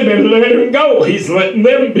 loose him and let him go. He's letting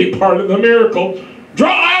them be part of the miracle. Draw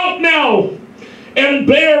out now, and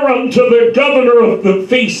bear unto the governor of the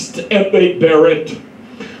feast. And they bear it.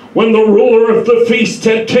 When the ruler of the feast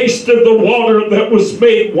had tasted the water that was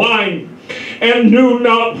made wine, and knew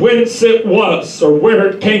not whence it was, or where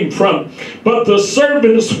it came from, but the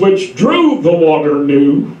servants which drew the water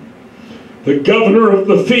knew, the governor of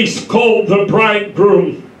the feast called the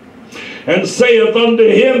bridegroom, and saith unto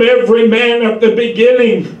him, every man at the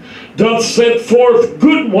beginning doth set forth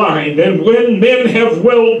good wine, and when men have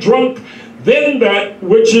well drunk, then that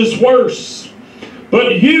which is worse.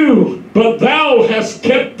 But thou hast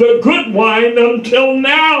kept the good wine until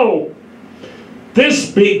now.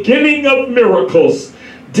 This beginning of miracles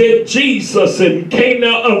did Jesus in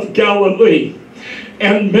Cana of Galilee,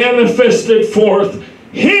 and manifested forth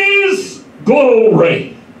his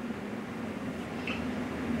glory.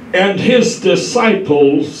 And his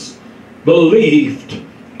disciples believed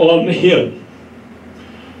on him.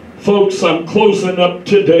 Folks, I'm closing up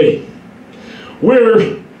today.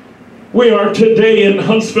 We are today in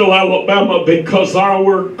Huntsville, Alabama, because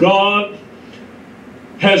our God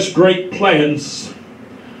has great plans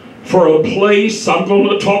for a place. I'm going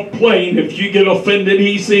to talk plain. If you get offended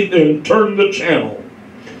easy, then turn the channel.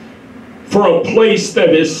 For a place that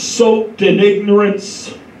is soaked in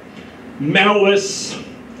ignorance, malice,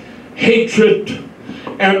 hatred,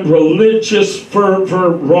 and religious fervor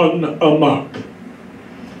run amok.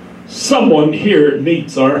 Someone here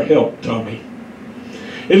needs our help, Tommy.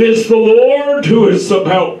 It is the Lord who is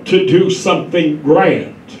about to do something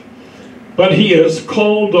grand, but he has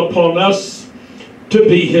called upon us to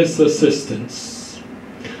be his assistants.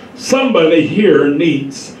 Somebody here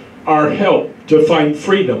needs our help to find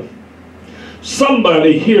freedom.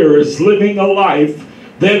 Somebody here is living a life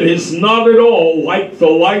that is not at all like the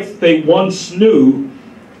life they once knew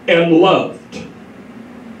and loved.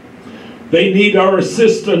 They need our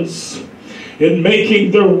assistance in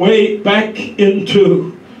making their way back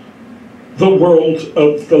into the world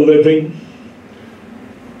of the living.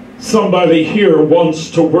 Somebody here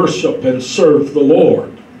wants to worship and serve the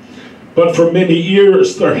Lord, but for many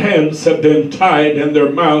years their hands have been tied and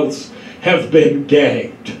their mouths have been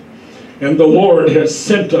gagged. And the Lord has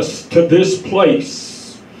sent us to this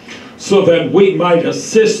place so that we might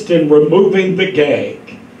assist in removing the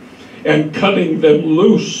gag and cutting them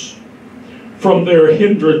loose from their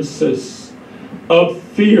hindrances of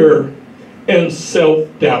fear and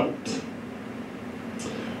self-doubt.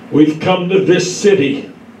 We've come to this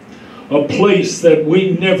city a place that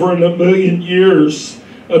we never in a million years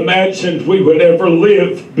imagined we would ever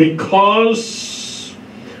live, because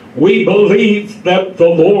we believe that the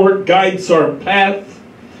Lord guides our path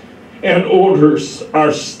and orders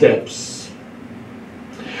our steps.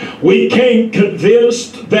 We came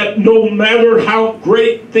convinced that no matter how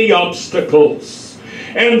great the obstacles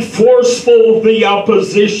and forceful the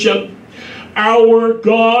opposition, our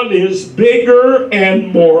God is bigger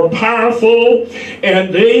and more powerful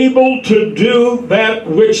and able to do that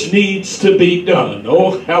which needs to be done.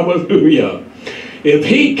 Oh, hallelujah. If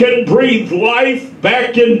he can breathe life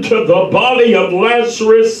back into the body of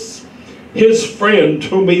Lazarus, his friend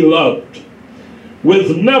whom he loved,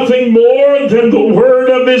 with nothing more than the word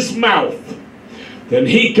of his mouth, then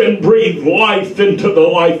he can breathe life into the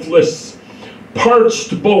lifeless,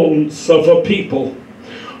 parched bones of a people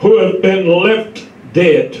who have been left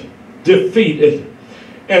dead, defeated,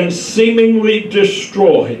 and seemingly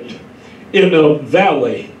destroyed in a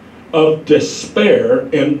valley of despair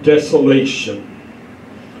and desolation.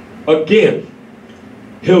 Again,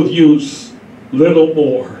 he'll use little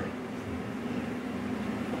more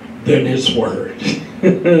than his word.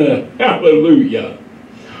 Hallelujah.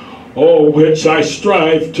 Oh, which I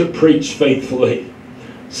strive to preach faithfully,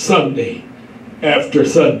 Sunday after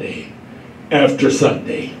Sunday after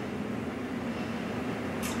Sunday.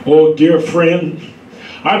 Oh, dear friend,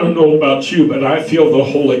 I don't know about you, but I feel the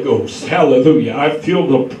Holy Ghost. Hallelujah. I feel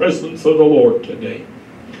the presence of the Lord today.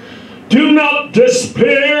 Do not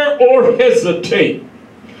despair or hesitate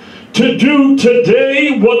to do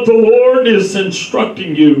today what the Lord is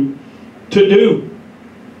instructing you to do.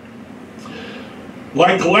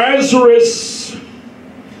 Like Lazarus,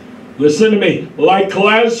 listen to me, like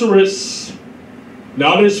Lazarus,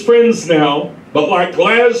 not his friends now, but like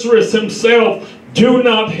Lazarus himself, do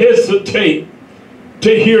not hesitate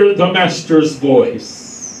to hear the Master's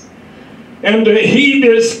voice and to heed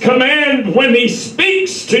his command when he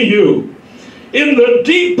speaks to you in the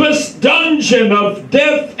deepest dungeon of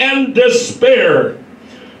death and despair,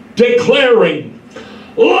 declaring,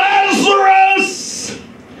 Lazarus,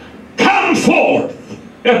 come forth.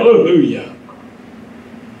 Hallelujah.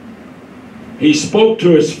 He spoke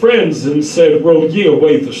to his friends and said, roll ye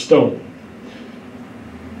away the stone.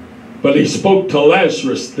 But he spoke to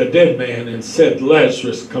Lazarus, the dead man, and said,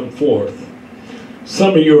 Lazarus, come forth.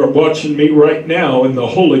 Some of you are watching me right now, and the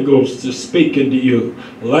Holy Ghost is speaking to you.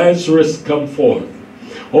 Lazarus, come forth.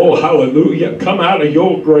 Oh, hallelujah. Come out of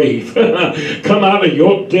your grave. Come out of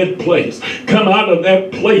your dead place. Come out of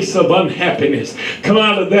that place of unhappiness. Come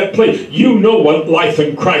out of that place. You know what life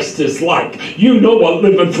in Christ is like. You know what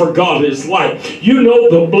living for God is like. You know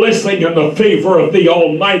the blessing and the favor of the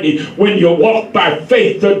Almighty. When you walk by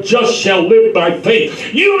faith, the just shall live by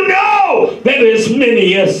faith. You know that as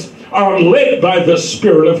many as are led by the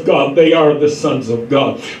Spirit of God, they are the sons of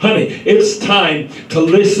God. Honey, it's time to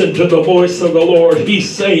listen to the voice of the Lord. He's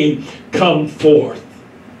saying, come forth.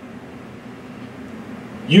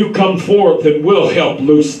 You come forth and we'll help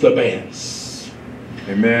loose the bands.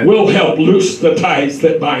 Amen. We'll help loose the ties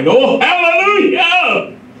that bind. Oh,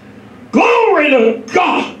 hallelujah! Glory to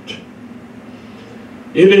God!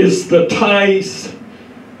 It is the ties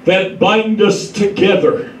that bind us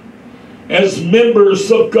together as members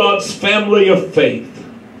of God's family of faith,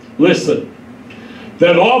 listen,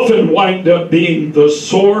 that often wind up being the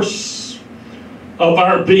source of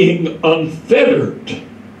our being unfettered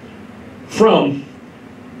from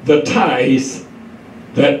the ties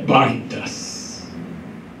that bind us.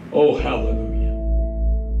 Oh, hallelujah.